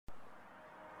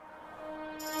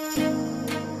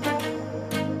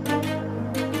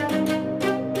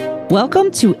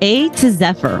Welcome to A to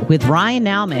Zephyr with Ryan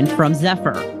Nauman from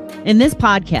Zephyr. In this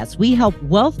podcast, we help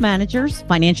wealth managers,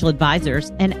 financial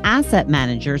advisors, and asset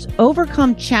managers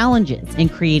overcome challenges in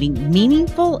creating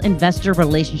meaningful investor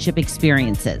relationship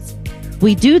experiences.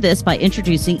 We do this by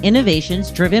introducing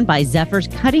innovations driven by Zephyr's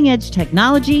cutting-edge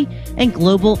technology and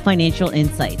global financial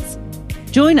insights.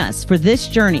 Join us for this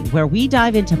journey where we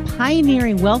dive into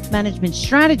pioneering wealth management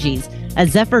strategies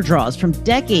as Zephyr draws from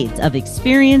decades of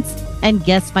experience and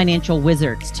guest financial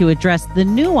wizards to address the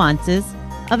nuances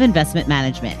of investment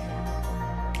management.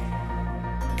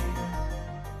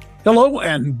 Hello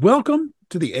and welcome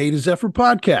to the A to Zephyr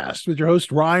podcast with your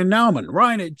host, Ryan Nauman.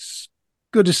 Ryan, it's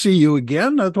good to see you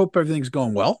again. I hope everything's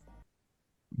going well.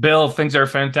 Bill, things are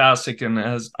fantastic. And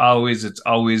as always, it's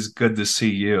always good to see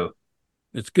you.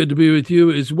 It's good to be with you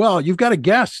as well. You've got a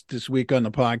guest this week on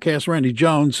the podcast, Randy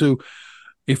Jones, who,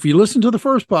 if you listen to the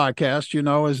first podcast, you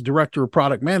know, as Director of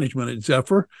Product Management at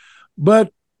Zephyr.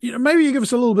 But, you know, maybe you give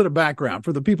us a little bit of background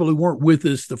for the people who weren't with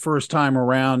us the first time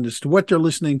around as to what they're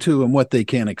listening to and what they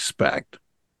can expect.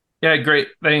 Yeah, great.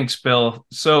 Thanks, Bill.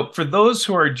 So for those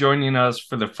who are joining us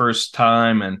for the first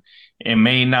time and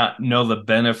may not know the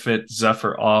benefit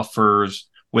Zephyr offers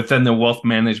within the wealth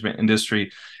management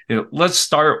industry, let's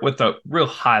start with a real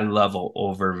high-level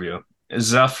overview.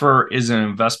 Zephyr is an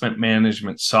investment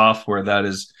management software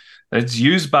that's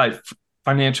used by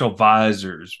financial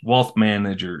advisors, wealth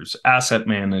managers, asset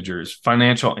managers,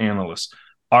 financial analysts,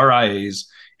 RIAs,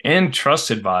 and trust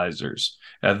advisors.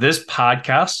 This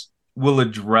podcast will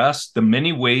address the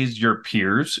many ways your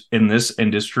peers in this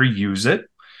industry use it.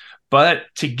 But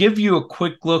to give you a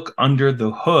quick look under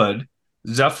the hood,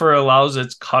 Zephyr allows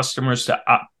its customers to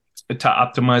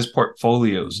optimize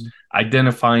portfolios,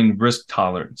 identifying risk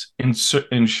tolerance,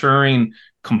 ensuring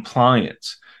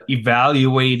compliance,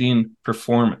 evaluating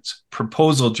performance,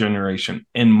 proposal generation,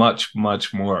 and much,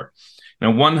 much more.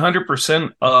 Now,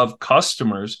 100% of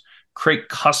customers create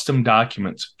custom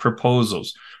documents,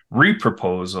 proposals,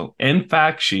 reproposal, and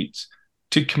fact sheets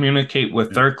to communicate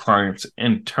with their clients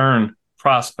and turn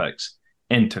prospects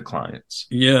into clients.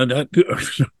 Yeah,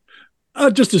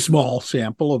 just a small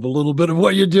sample of a little bit of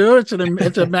what you do. It's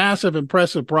a massive,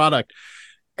 impressive product.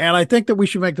 And I think that we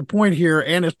should make the point here,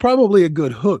 and it's probably a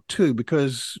good hook too,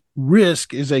 because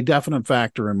risk is a definite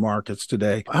factor in markets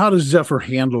today. How does Zephyr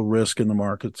handle risk in the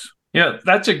markets? Yeah,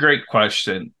 that's a great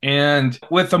question. And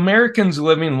with Americans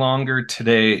living longer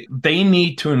today, they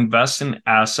need to invest in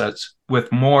assets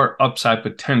with more upside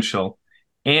potential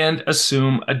and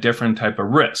assume a different type of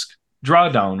risk,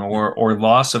 drawdown or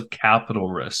loss of capital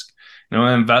risk. You know,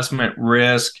 investment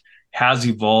risk has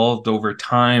evolved over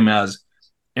time as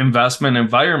investment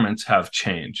environments have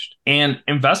changed. And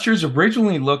investors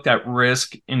originally looked at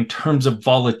risk in terms of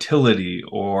volatility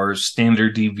or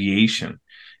standard deviation.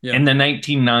 Yeah. In the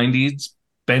 1990s,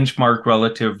 benchmark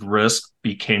relative risk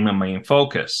became a main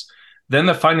focus. Then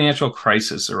the financial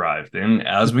crisis arrived. And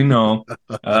as we know,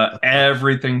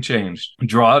 everything changed.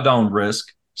 Drawdown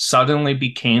risk suddenly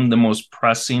became the most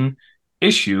pressing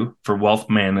issue for wealth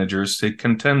managers to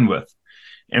contend with.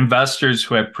 Investors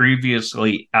who had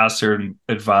previously asked their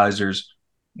advisors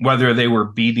whether they were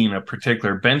beating a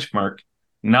particular benchmark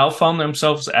now found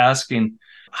themselves asking,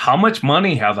 how much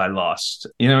money have I lost?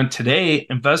 You know, and today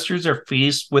investors are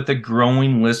faced with a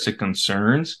growing list of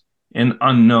concerns and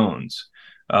unknowns.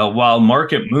 While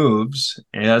market moves,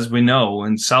 as we know,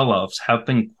 and sell-offs have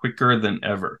been quicker than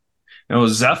ever. You know,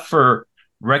 Zephyr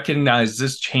recognized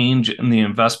this change in the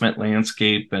investment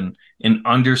landscape and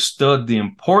understood the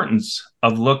importance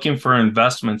of looking for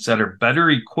investments that are better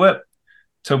equipped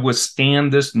to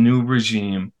withstand this new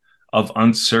regime of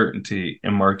uncertainty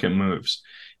and market moves.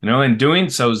 You know, in doing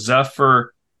so,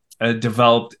 Zephyr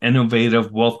developed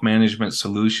innovative wealth management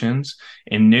solutions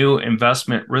and new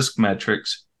investment risk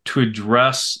metrics to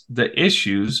address the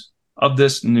issues of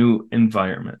this new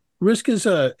environment. Risk is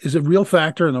a real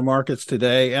factor in the markets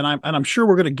today, and I'm sure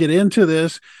we're going to get into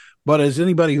this. But as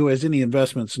anybody who has any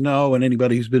investments know, and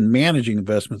anybody who's been managing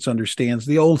investments understands,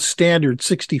 the old standard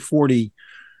 60-40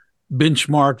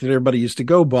 benchmark that everybody used to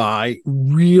go by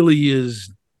really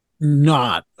is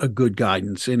not a good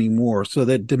guidance anymore. So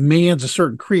that demands a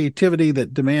certain creativity,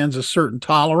 that demands a certain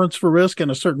tolerance for risk and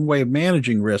a certain way of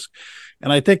managing risk.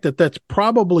 And I think that that's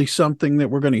probably something that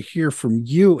we're going to hear from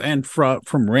you and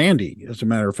from Randy, as a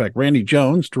matter of fact. Randy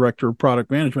Jones, Director of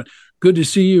Product Management. Good to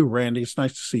see you, Randy. It's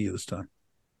nice to see you this time.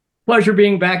 Pleasure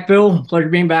being back, Bill. Pleasure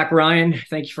being back, Ryan.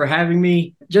 Thank you for having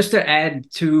me. Just to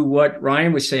add to what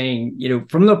Ryan was saying,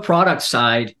 from the product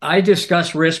side, I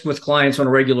discuss risk with clients on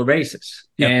a regular basis.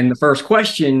 Yep. And the first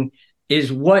question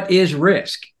is, what is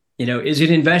risk? Is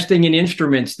it investing in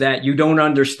instruments that you don't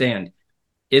understand?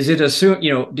 Is it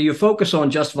do you focus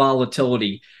on just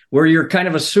volatility where you're kind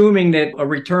of assuming that a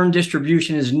return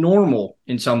distribution is normal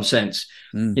in some sense?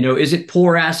 Is it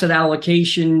poor asset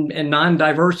allocation and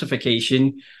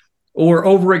non-diversification or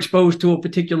overexposed to a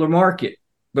particular market?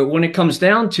 But when it comes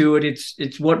down to it,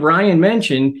 it's what Ryan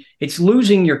mentioned. It's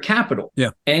losing your capital.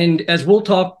 Yeah. And as we'll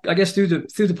talk, I guess through the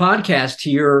podcast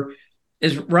here,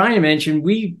 as Ryan mentioned,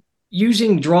 we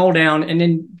using drawdown and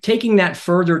then taking that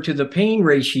further to the pain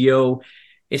ratio.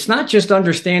 It's not just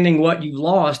understanding what you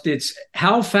lost. It's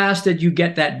how fast did you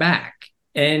get that back?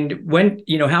 And when,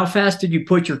 how fast did you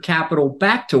put your capital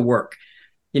back to work?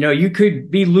 You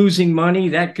could be losing money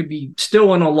that could be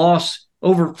still in a loss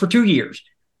for 2 years.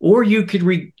 Or you could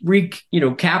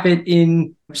cap it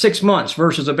in 6 months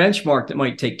versus a benchmark that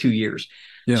might take 2 years.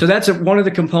 Yeah. So that's one of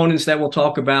the components that we'll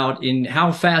talk about in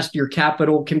how fast your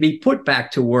capital can be put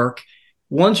back to work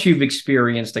once you've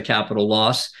experienced a capital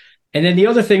loss. And then the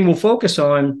other thing we'll focus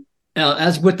on,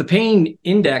 as with the pain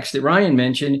index that Ryan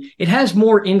mentioned, it has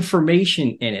more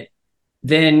information in it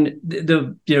than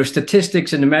the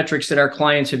statistics and the metrics that our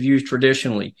clients have used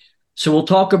traditionally. So we'll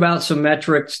talk about some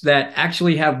metrics that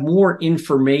actually have more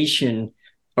information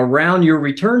around your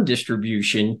return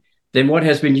distribution than what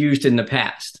has been used in the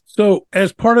past. So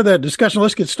as part of that discussion,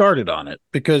 let's get started on it.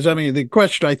 Because, the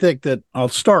question I think that I'll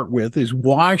start with is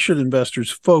why should investors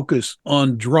focus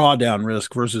on drawdown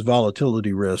risk versus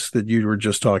volatility risk that you were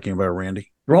just talking about,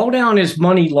 Randy? Drawdown is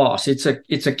money loss. It's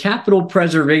a capital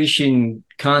preservation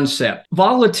concept.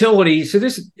 Volatility, so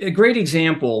this is a great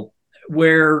example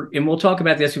where, and we'll talk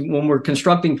about this when we're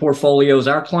constructing portfolios,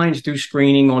 our clients do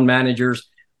screening on managers.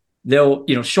 They'll,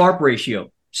 Sharpe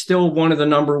ratio, still one of the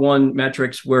number one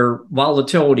metrics where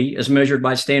volatility as measured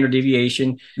by standard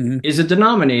deviation is a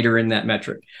denominator in that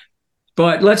metric.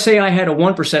 But let's say I had a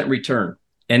 1% return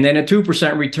and then a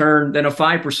 2% return, then a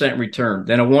 5% return,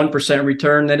 then a 1%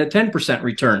 return, then a 10%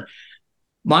 return.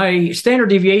 My standard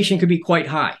deviation could be quite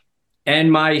high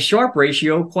and my Sharpe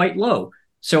ratio quite low.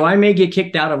 So I may get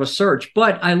kicked out of a search,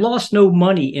 but I lost no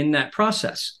money in that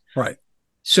process. Right.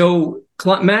 So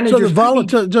managers. So the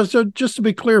volatility, just to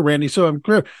be clear, Randy, so I'm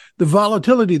clear, the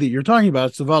volatility that you're talking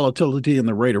about is the volatility in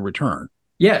the rate of return.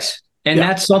 Yes. And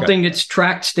that's something that's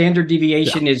tracked. Standard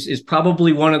deviation is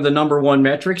probably one of the number one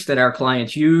metrics that our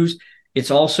clients use.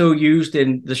 It's also used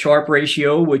in the Sharpe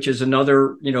ratio, which is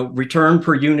another, return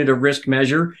per unit of risk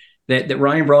measure that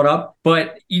Ryan brought up.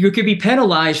 But you could be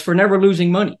penalized for never losing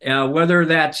money, whether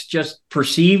that's just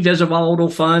perceived as a volatile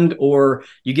fund or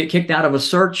you get kicked out of a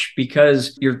search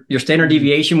because your standard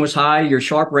deviation was high, your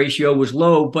Sharpe ratio was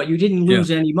low, but you didn't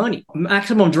lose any money.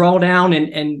 Maximum drawdown,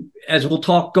 and as we'll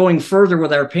talk going further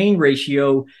with our pain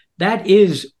ratio, that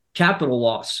is capital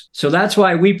loss. So that's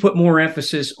why we put more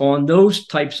emphasis on those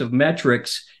types of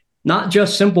metrics, not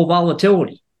just simple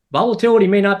volatility. Volatility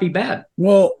may not be bad.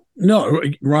 Well, no,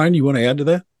 Ryan, you want to add to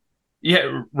that?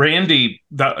 Yeah, Randy,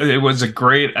 it was a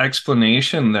great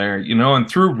explanation there, and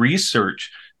through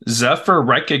research, Zephyr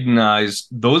recognized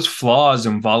those flaws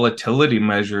in volatility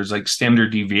measures like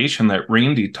standard deviation that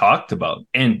Randy talked about.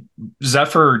 And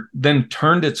Zephyr then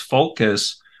turned its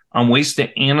focus on ways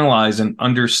to analyze and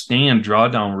understand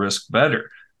drawdown risk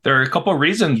better. There are a couple of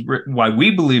reasons why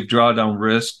we believe drawdown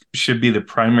risk should be the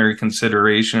primary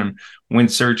consideration when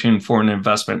searching for an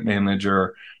investment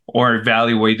manager or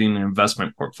evaluating an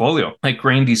investment portfolio. Like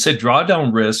Randy said,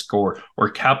 drawdown risk or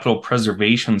capital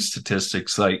preservation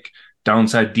statistics like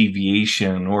downside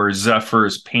deviation or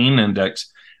Zephyr's pain index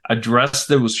address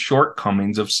those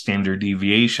shortcomings of standard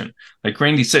deviation. Like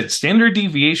Randy said, standard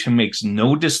deviation makes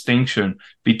no distinction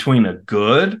between a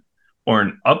good or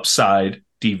an upside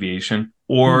deviation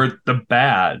or the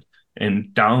bad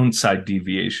and downside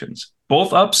deviations.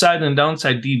 Both upside and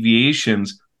downside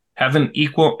deviations have an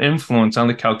equal influence on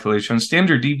the calculation of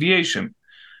standard deviation,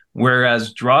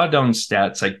 whereas drawdown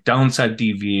stats like downside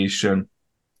deviation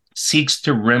seeks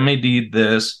to remedy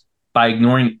this by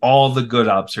ignoring all the good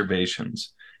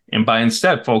observations and by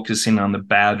instead focusing on the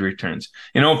bad returns.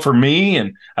 For me,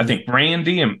 and I think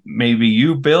Randy and maybe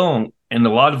you, Bill, and a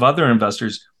lot of other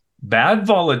investors, bad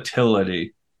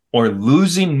volatility or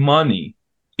losing money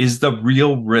is the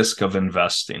real risk of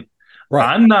investing. Right.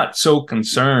 I'm not so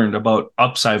concerned about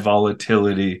upside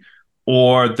volatility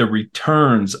or the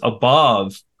returns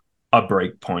above a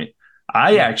break point.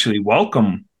 I actually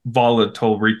welcome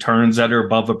volatile returns that are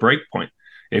above a break point.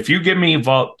 If you give me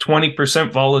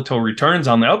 20% volatile returns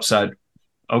on the upside,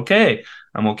 okay,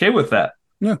 I'm okay with that.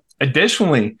 Yeah.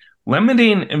 Additionally,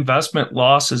 limiting investment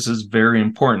losses is very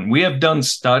important. We have done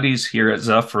studies here at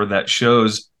Zephyr that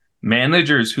shows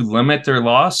managers who limit their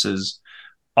losses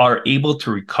are able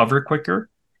to recover quicker.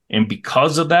 And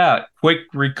because of that quick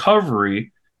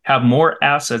recovery, have more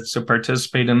assets to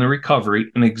participate in the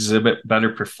recovery and exhibit better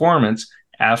performance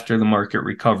after the market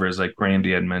recovers, like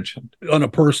Randy had mentioned. On a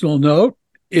personal note,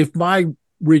 if my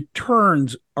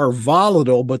returns are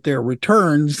volatile, but they're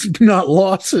returns, not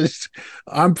losses,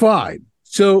 I'm fine.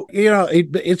 So,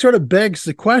 it sort of begs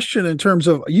the question in terms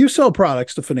of, you sell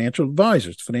products to financial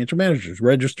advisors, financial managers,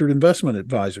 registered investment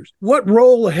advisors. What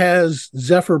role has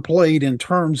Zephyr played in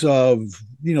terms of,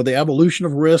 the evolution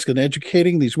of risk and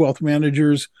educating these wealth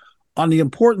managers on the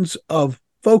importance of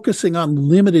focusing on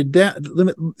limited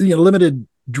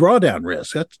drawdown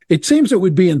risk? It seems it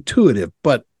would be intuitive,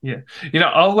 but yeah.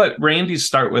 I'll let Randy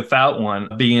start with that one,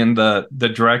 being the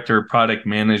director of product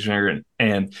manager,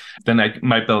 and then I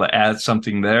might be able to add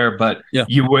something there. But yeah,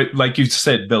 you would, like you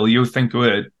said, Bill, you think it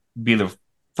would be the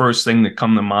first thing that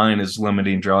come to mind is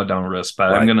limiting drawdown risk.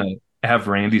 But right. I'm going to have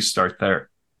Randy start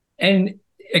there. And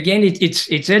again,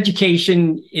 it's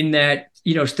education in that,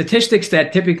 statistics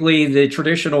that typically the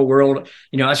traditional world,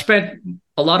 I spent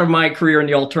a lot of my career in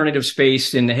the alternative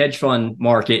space in the hedge fund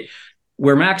market,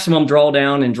 where maximum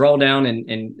drawdown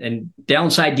and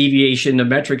downside deviation, the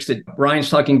metrics that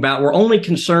Ryan's talking about, we're only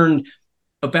concerned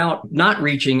about not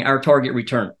reaching our target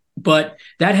return. But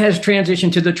that has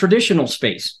transitioned to the traditional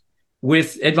space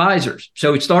with advisors.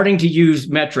 So it's starting to use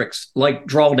metrics like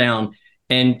drawdown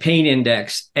and pain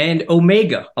index and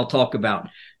Omega, I'll talk about.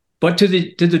 But to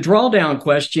the drawdown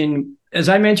question, as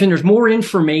I mentioned, there's more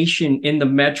information in the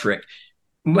metric.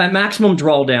 Maximum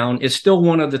drawdown is still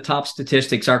one of the top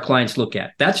statistics our clients look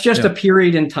at. That's just a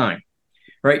period in time,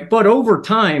 right? But over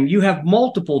time, you have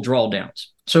multiple drawdowns.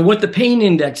 So what the pain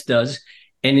index does,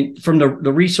 and from the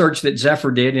research that Zephyr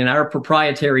did in our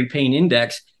proprietary pain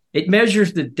index, it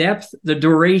measures the depth, the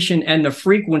duration, and the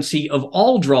frequency of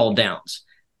all drawdowns,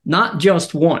 not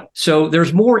just one. So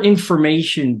there's more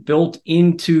information built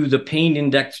into the pain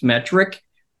index metric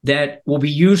that will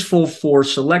be useful for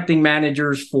selecting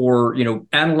managers, for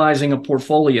analyzing a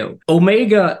portfolio.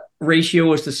 Omega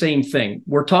ratio is the same thing.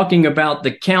 We're talking about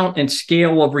the count and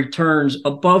scale of returns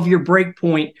above your break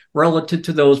point relative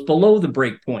to those below the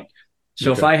break point.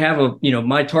 So if I have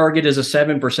my target is a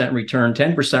 7% return,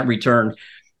 10% return,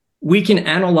 we can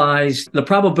analyze the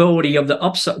probability of the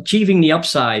upside, achieving the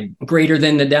upside greater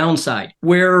than the downside.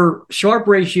 Where Sharpe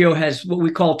ratio has what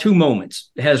we call two moments.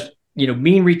 It has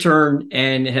mean return,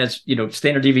 and it has,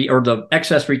 standard deviation, or the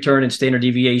excess return and standard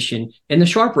deviation in the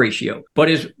Sharpe ratio. But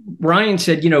as Ryan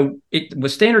said,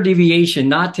 with standard deviation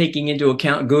not taking into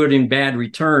account good and bad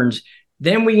returns,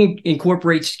 then we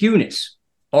incorporate skewness.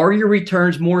 Are your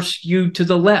returns more skewed to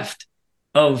the left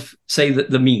of, say,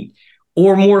 the mean,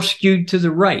 or more skewed to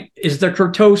the right? Is there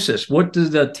kurtosis? What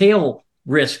does the tail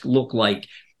risk look like?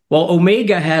 Well,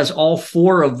 Omega has all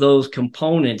four of those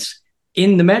components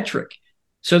in the metric.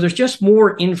 So there's just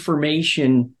more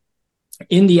information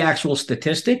in the actual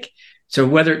statistic. So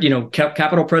whether,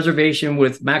 capital preservation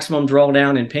with maximum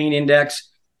drawdown and pain index,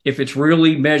 if it's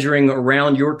really measuring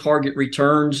around your target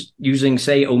returns using,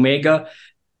 say, Omega,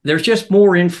 there's just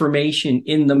more information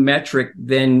in the metric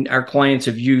than our clients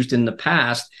have used in the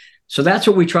past. So that's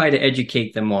what we try to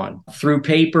educate them on through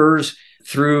papers,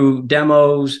 through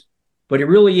demos. But it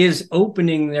really is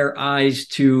opening their eyes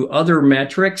to other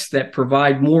metrics that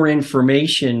provide more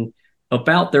information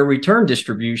about their return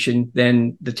distribution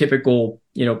than the typical,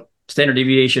 standard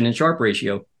deviation and Sharpe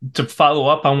ratio. To follow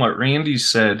up on what Randy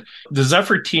said, the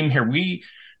Zephyr team here, we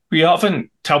often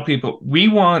tell people we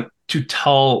want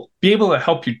to be able to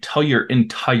help you tell your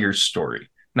entire story,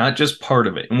 not just part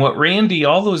of it. And what Randy,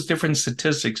 all those different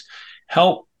statistics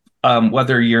help,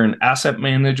 whether you're an asset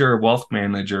manager or wealth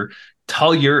manager,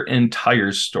 tell your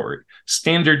entire story.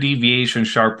 Standard deviation,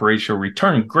 Sharpe ratio,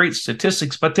 return, great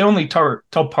statistics, but they only tell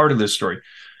part of the story.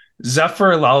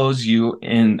 Zephyr allows you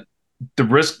in the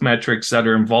risk metrics that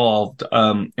are involved,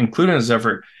 including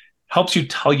Zephyr, helps you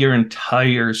tell your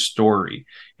entire story.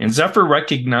 And Zephyr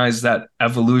recognized that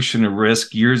evolution of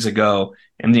risk years ago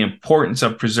and the importance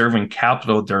of preserving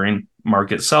capital during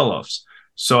market sell-offs.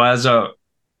 So as a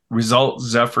result,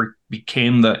 Zephyr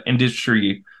became the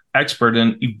industry expert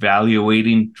in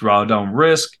evaluating drawdown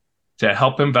risk to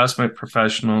help investment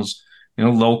professionals,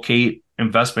 locate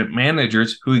investment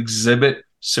managers who exhibit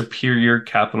superior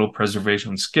capital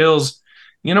preservation skills,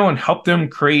 and help them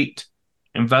create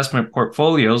investment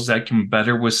portfolios that can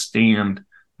better withstand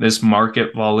this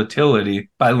market volatility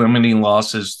by limiting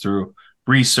losses through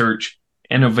research,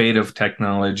 innovative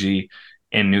technology,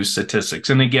 and new statistics.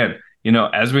 And again,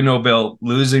 as we know, Bill,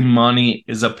 losing money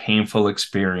is a painful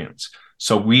experience.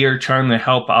 So we are trying to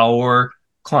help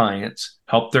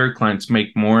their clients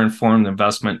make more informed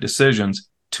investment decisions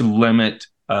to limit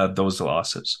those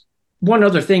losses. One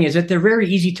other thing is that they're very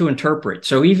easy to interpret.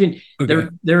 So even there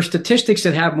are statistics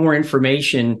that have more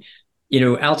information,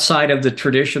 outside of the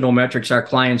traditional metrics our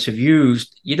clients have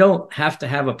used. You don't have to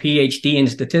have a PhD in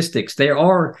statistics. They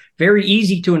are very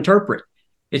easy to interpret.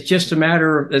 It's just a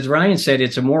matter of, as Ryan said,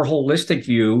 it's a more holistic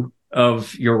view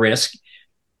of your risk,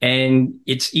 and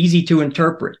it's easy to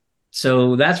interpret.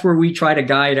 So that's where we try to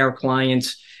guide our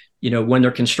clients, when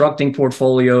they're constructing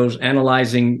portfolios,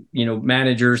 analyzing,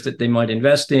 managers that they might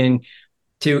invest in,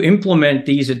 to implement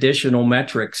these additional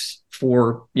metrics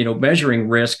for, measuring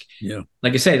risk. Yeah.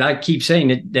 Like I said, I keep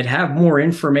saying that have more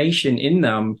information in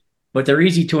them, but they're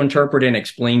easy to interpret and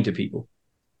explain to people.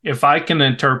 If I can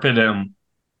interpret them,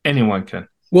 anyone can.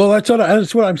 Well, that's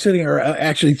what I'm sitting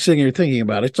here thinking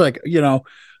about. It's like,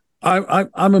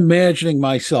 I'm imagining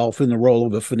myself in the role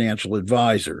of a financial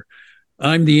advisor.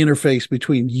 I'm the interface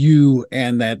between you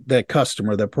and that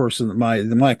customer, that person,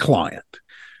 my client.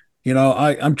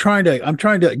 I'm trying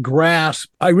to grasp.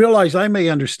 I realize I may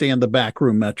understand the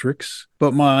backroom metrics,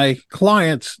 but my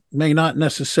clients may not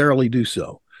necessarily do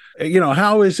so.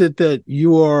 How is it that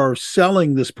you are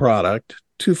selling this product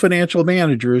to financial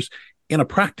managers in a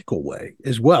practical way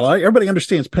as well? Everybody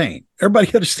understands pain.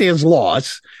 Everybody understands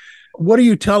loss. What are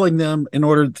you telling them in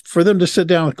order for them to sit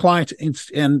down with clients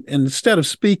and instead of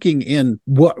speaking in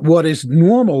what is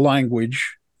normal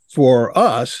language for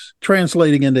us,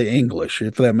 translating into English,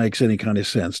 if that makes any kind of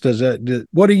sense?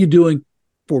 What are you doing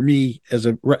for me as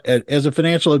a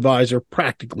financial advisor,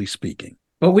 practically speaking?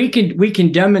 Well, we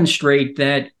can demonstrate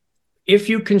that if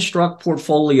you construct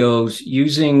portfolios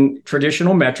using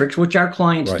traditional metrics, which our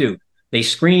clients do, they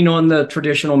screen on the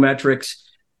traditional metrics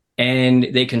and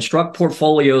they construct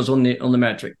portfolios on the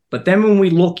metric. But then when we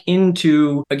look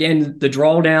into, again, the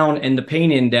drawdown and the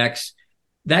pain index,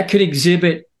 that could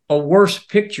exhibit a worse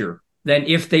picture than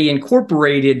if they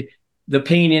incorporated the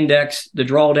pain index, the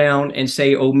drawdown, and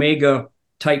say omega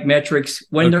type metrics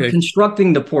when they're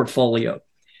constructing the portfolio.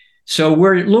 So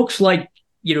where it looks like,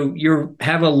 you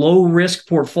have a low risk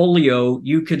portfolio,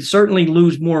 you could certainly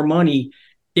lose more money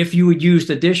if you had used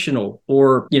additional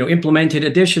or, implemented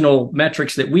additional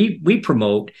metrics that we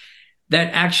promote that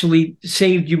actually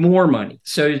saved you more money.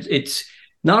 So it's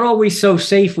not always so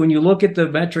safe when you look at the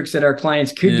metrics that our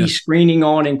clients could be screening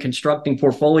on and constructing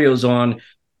portfolios on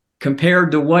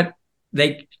compared to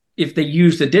if they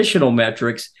used additional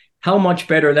metrics, how much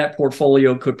better that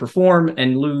portfolio could perform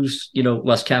and lose,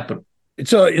 less capital.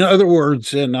 So in other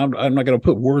words, and I'm not going to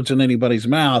put words in anybody's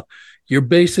mouth, you're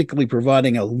basically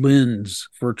providing a lens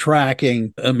for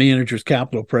tracking a manager's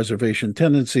capital preservation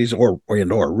tendencies or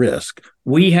risk.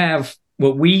 We have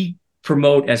what we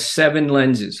promote as 7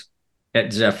 lenses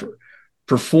at Zephyr: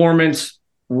 performance,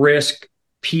 risk,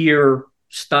 peer,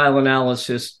 style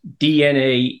analysis,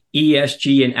 DNA,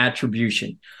 ESG, and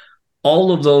attribution.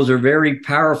 All of those are very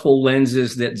powerful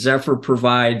lenses that Zephyr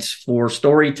provides for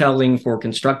storytelling, for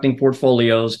constructing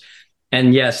portfolios.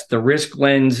 And yes, the risk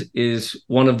lens is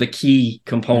one of the key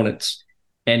components,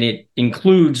 and it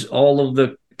includes all of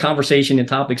the conversation and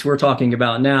topics we're talking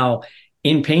about now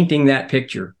in painting that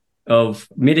picture of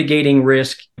mitigating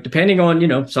risk. Depending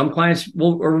on, some clients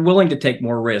are willing to take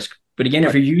more risk. But again,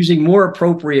 if you're using more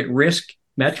appropriate risk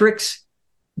metrics,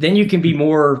 then you can be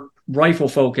more rifle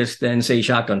focused than, say,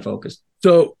 shotgun focused.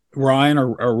 So Ryan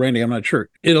or Randy, I'm not sure.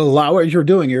 As you're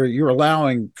doing, you're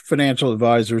allowing financial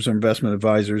advisors or investment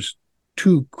advisors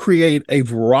to create a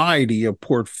variety of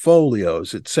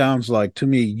portfolios, it sounds like to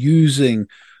me, using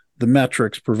the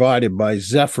metrics provided by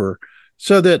Zephyr,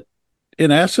 so that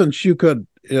in essence, an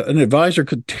advisor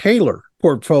could tailor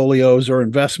portfolios or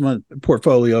investment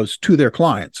portfolios to their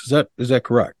clients. Is that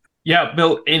correct? Yeah,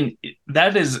 Bill, and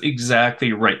that is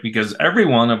exactly right, because every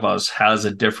one of us has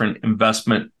a different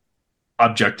investment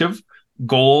objective,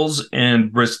 goals,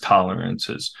 and risk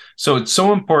tolerances. So it's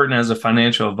so important as a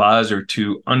financial advisor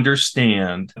to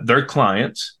understand their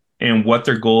clients and what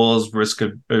their goals, risk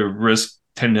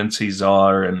tendencies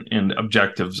are, and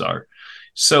objectives are.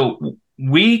 So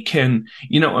we can,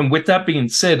 and with that being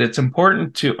said, it's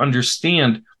important to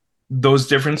understand those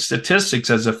different statistics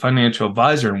as a financial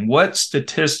advisor, and what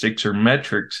statistics or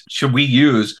metrics should we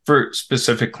use for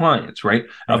specific clients, right?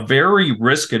 A very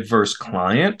risk adverse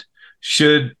client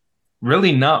should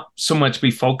really not so much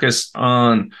be focused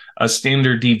on a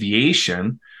standard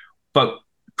deviation, but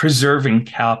preserving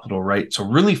capital, right? So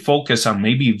really focus on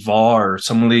maybe VAR,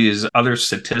 some of these other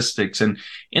statistics. And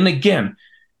again,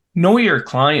 know your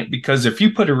client, because if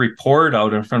you put a report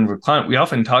out in front of a client, we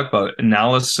often talk about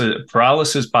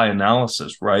paralysis by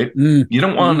analysis, right? You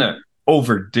don't want to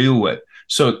overdo it.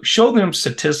 So show them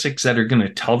statistics that are going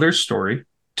to tell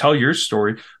your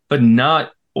story, but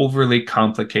not overly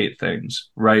complicate things,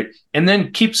 right? And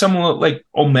then keep some like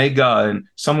Omega and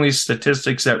some of these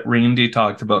statistics that Randy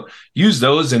talked about. Use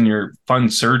those in your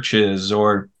fund searches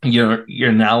or your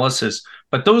analysis.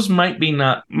 But those might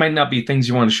not be things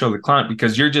you want to show the client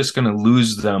because you're just going to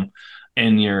lose them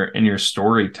in your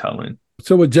storytelling.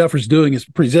 So what Zephr's doing is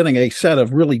presenting a set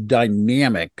of really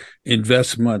dynamic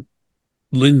investment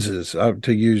lenses,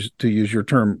 to use your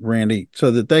term, Randy,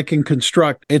 so that they can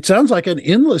construct, it sounds like an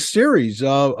endless series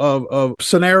of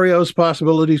scenarios,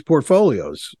 possibilities,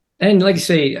 portfolios. And like I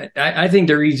say, I think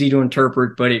they're easy to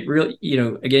interpret, but it really,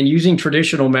 again, using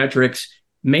traditional metrics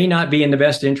may not be in the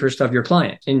best interest of your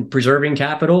client in preserving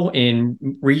capital, in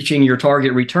reaching your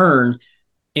target return.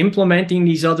 Implementing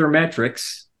these other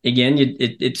metrics, again,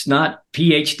 it's not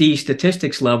PhD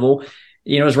statistics level.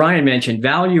 As Ryan mentioned,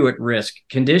 value at risk,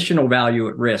 conditional value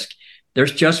at risk.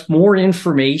 There's just more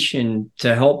information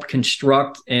to help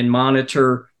construct and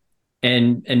monitor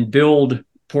and build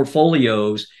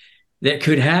portfolios that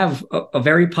could have a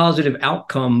very positive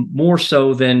outcome, more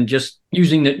so than just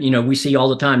using we see all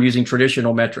the time using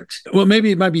traditional metrics. Well,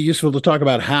 maybe it might be useful to talk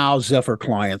about how Zephyr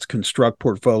clients construct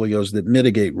portfolios that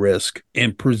mitigate risk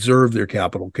and preserve their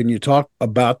capital. Can you talk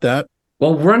about that?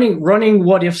 Well, running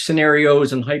what if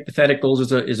scenarios and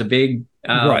hypotheticals is a big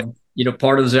right.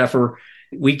 Part of Zephyr.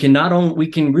 We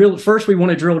first we want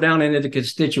to drill down into the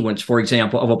constituents, for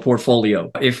example, of a portfolio.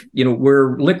 If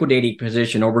we're liquidating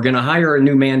position or we're going to hire a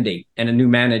new mandate and a new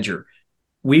manager,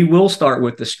 we will start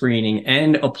with the screening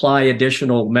and apply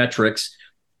additional metrics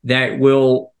that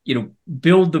will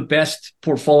build the best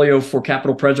portfolio for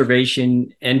capital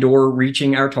preservation and or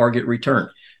reaching our target return.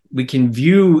 We can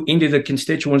view into the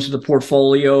constituents of the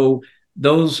portfolio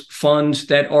those funds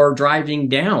that are driving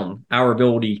down our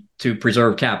ability to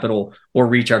preserve capital or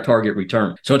reach our target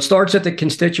return. So it starts at the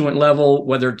constituent level,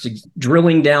 whether it's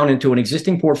drilling down into an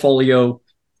existing portfolio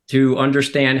to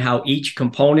understand how each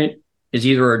component is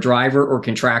either a driver or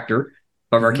contractor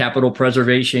of our capital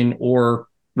preservation or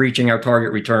reaching our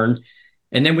target return.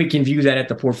 And then we can view that at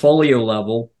the portfolio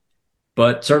level,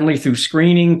 but certainly through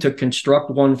screening to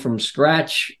construct one from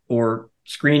scratch or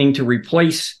screening to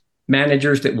replace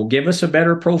managers that will give us a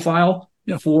better profile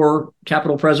for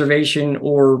capital preservation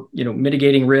or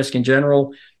mitigating risk in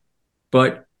general.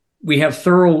 But we have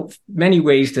many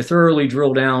ways to thoroughly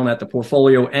drill down at the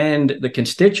portfolio and the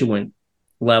constituent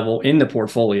level in the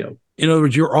portfolio. In other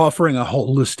words, you're offering a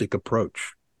holistic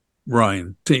approach,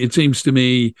 Ryan. It seems to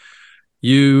me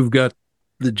you've got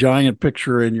the giant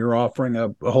picture and you're offering a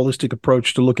holistic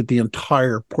approach to look at the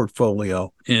entire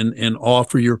portfolio and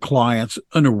offer your clients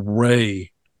an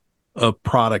array of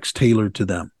products tailored to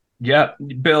them. Yeah,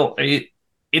 Bill,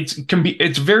 it's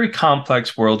a very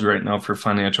complex world right now for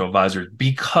financial advisors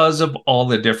because of all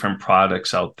the different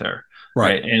products out there.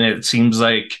 Right. And it seems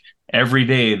like every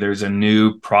day there's a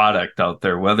new product out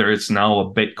there, whether it's now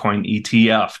a Bitcoin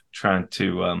ETF trying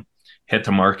to hit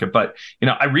the market. But,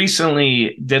 I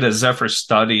recently did a Zephyr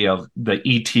study of the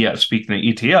ETF. Speaking of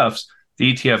ETFs,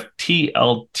 the ETF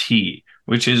TLT,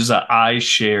 which is the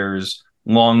iShares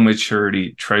long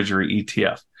maturity treasury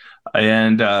ETF.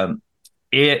 And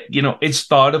it's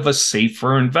thought of a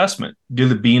safer investment due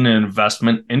to being an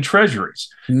investment in treasuries.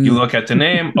 You look at the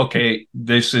name, okay,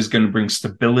 this is going to bring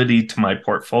stability to my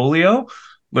portfolio.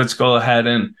 Let's go ahead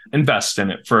and invest in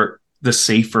it for the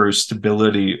safer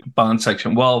stability bond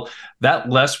section. Well, that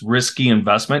less risky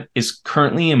investment is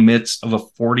currently in midst of a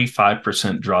 45%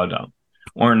 drawdown.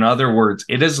 Or in other words,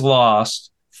 it has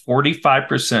lost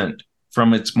 45%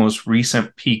 from its most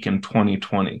recent peak in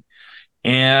 2020.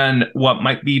 And what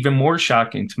might be even more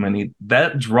shocking to many,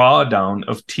 that drawdown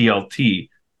of TLT,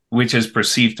 which is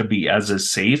perceived to be as a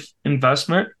safe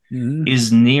investment,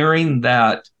 is nearing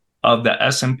that of the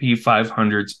S&P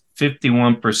 500's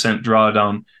 51%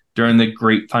 drawdown during the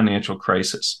great financial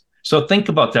crisis. So think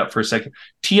about that for a second.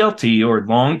 TLT, or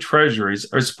long treasuries,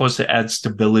 are supposed to add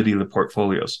stability to the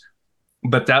portfolios.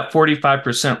 But that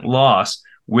 45% loss,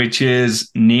 which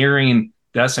is nearing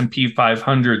the S&P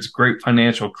 500's great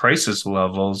financial crisis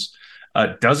levels,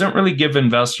 doesn't really give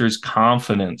investors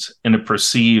confidence in a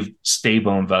perceived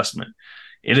stable investment.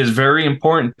 It is very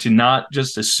important to not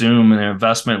just assume an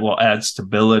investment will add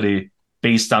stability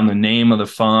based on the name of the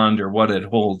fund or what it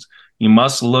holds. You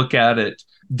must look at it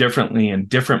differently in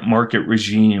different market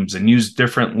regimes and use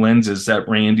different lenses that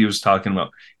Randy was talking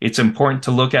about. It's important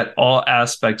to look at all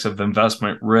aspects of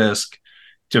investment risk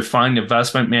to find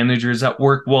investment managers that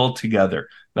work well together.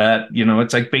 That,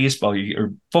 it's like baseball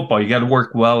or football. You got to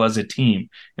work well as a team.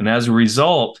 And as a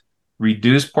result,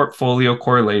 reduce portfolio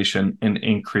correlation and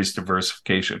increase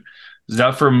diversification.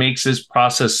 Zephyr makes this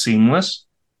process seamless.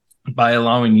 by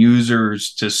allowing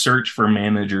users to search for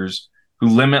managers who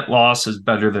limit losses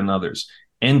better than others.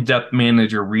 In-depth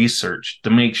manager research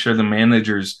to make sure the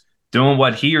manager's doing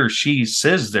what he or she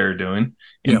says they're doing,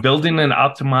 and building an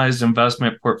optimized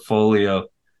investment portfolio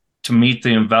to meet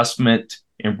the investment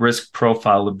and risk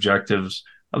profile objectives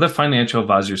of the financial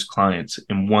advisor's clients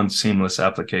in one seamless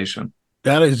application.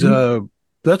 That is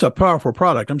that's a powerful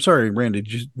product. I'm sorry, Randy.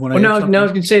 Did you want to add something? No, I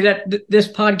was going to say that this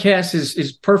podcast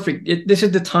is perfect. This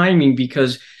is the timing,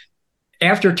 because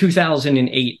after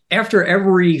 2008, after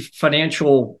every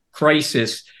financial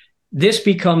crisis, this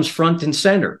becomes front and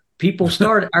center.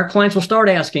 Our clients will start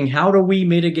asking, how do we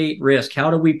mitigate risk?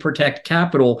 How do we protect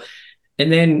capital?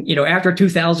 And then, after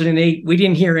 2008, we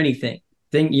didn't hear anything.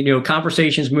 Then,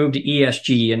 conversations moved to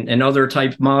ESG and other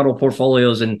type model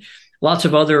portfolios and lots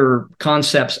of other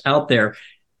concepts out there.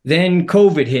 Then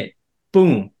COVID hit.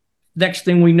 Boom. Next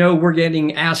thing we know, we're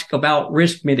getting asked about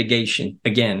risk mitigation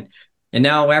again. And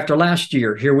now after last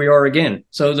year, here we are again.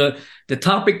 So the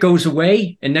topic goes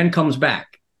away and then comes back.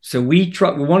 So we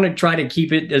want to try to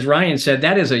keep it, as Ryan said,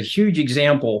 that is a huge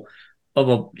example of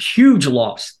a huge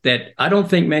loss that I don't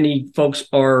think many folks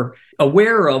are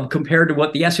aware of compared to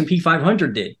what the S&P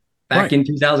 500 did back in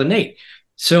 2008.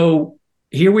 So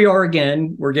here we are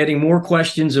again. We're getting more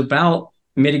questions about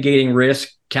mitigating risk,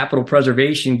 capital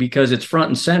preservation, because it's front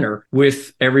and center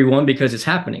with everyone, because it's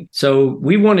happening. So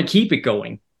we want to keep it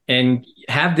going and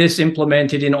have this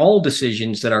implemented in all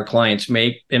decisions that our clients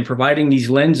make, and providing these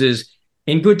lenses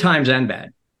in good times and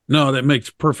bad. No, that makes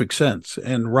perfect sense.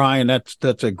 And Ryan,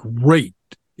 that's a great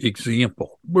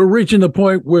example. We're reaching the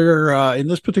point where in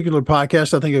this particular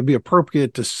podcast, I think it'd be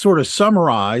appropriate to sort of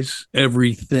summarize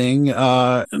everything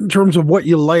in terms of what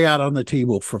you lay out on the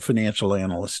table for financial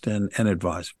analysts and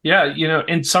advisors. Yeah,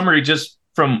 in summary, just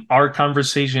from our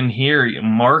conversation here,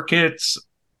 markets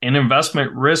and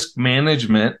investment risk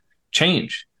management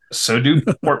change. So do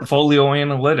portfolio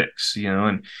analytics,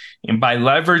 and by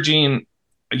leveraging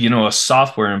a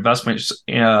software, investment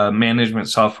management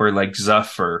software like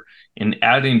Zephyr, and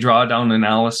adding drawdown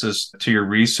analysis to your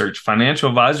research, financial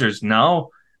advisors now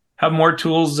have more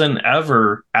tools than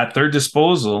ever at their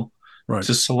disposal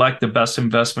to select the best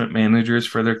investment managers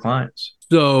for their clients.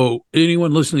 So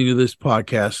anyone listening to this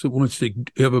podcast that wants to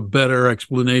have a better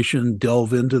explanation,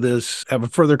 delve into this, have a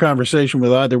further conversation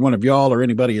with either one of y'all or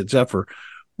anybody at Zephyr,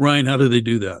 Ryan, how do they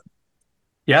do that?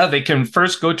 Yeah, they can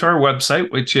first go to our website,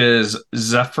 which is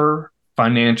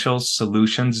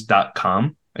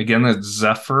zephyrfinancialsolutions.com. Again, that's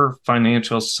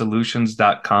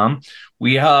zephyrfinancialsolutions.com.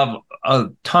 We have a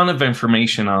ton of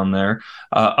information on there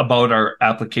about our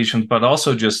applications, but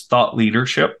also just thought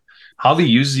leadership, how they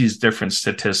use these different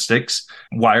statistics,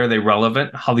 why are they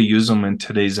relevant, how they use them in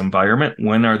today's environment,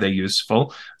 when are they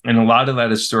useful. And a lot of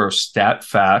that is through our Stat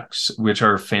Facts, which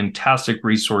are fantastic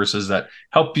resources that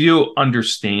help you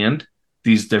understand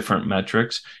these different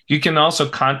metrics. You can also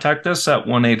contact us at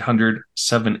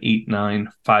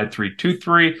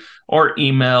 1-800-789-5323 or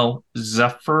email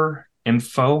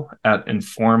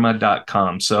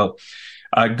zephyrinfo@informa.com. So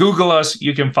Google us.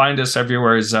 You can find us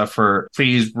everywhere as Zephyr.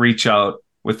 Please reach out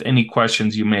with any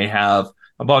questions you may have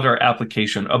about our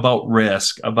application, about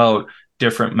risk, about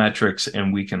different metrics,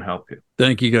 and we can help you.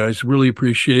 Thank you, guys. Really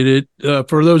appreciate it.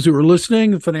 For those who are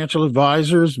listening, financial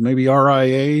advisors, maybe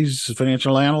RIAs,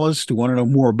 financial analysts who want to know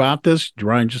more about this,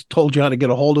 Ryan just told you how to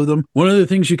get a hold of them. One of the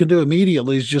things you can do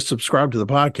immediately is just subscribe to the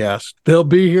podcast. They'll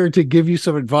be here to give you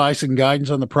some advice and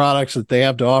guidance on the products that they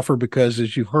have to offer, because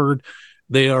as you've heard,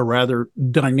 they are rather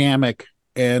dynamic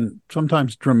and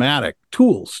sometimes dramatic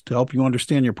tools to help you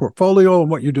understand your portfolio and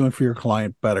what you're doing for your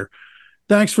client better.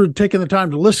 Thanks for taking the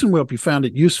time to listen. We hope you found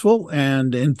it useful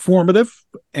and informative,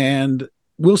 and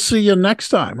we'll see you next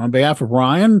time. On behalf of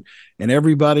Ryan and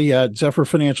everybody at Zephyr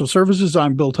Financial Services,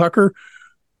 I'm Bill Tucker,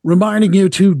 reminding you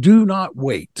to do not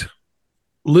wait.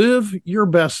 Live your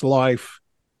best life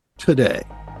today.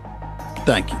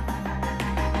 Thank you.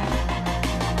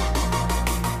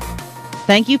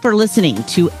 Thank you for listening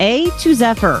to A to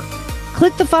Zephyr.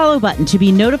 Click the follow button to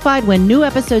be notified when new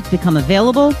episodes become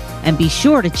available, and be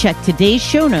sure to check today's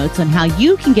show notes on how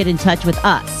you can get in touch with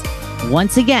us.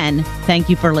 Once again, thank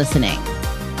you for listening.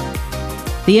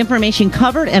 The information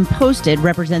covered and posted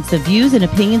represents the views and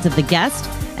opinions of the guest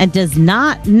and does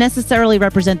not necessarily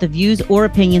represent the views or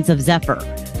opinions of Zephyr.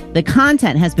 The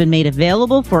content has been made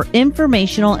available for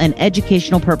informational and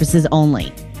educational purposes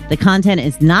only. The content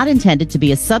is not intended to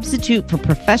be a substitute for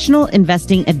professional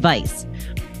investing advice.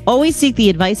 Always seek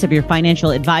the advice of your financial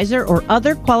advisor or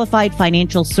other qualified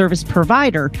financial service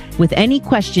provider with any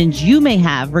questions you may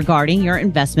have regarding your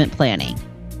investment planning.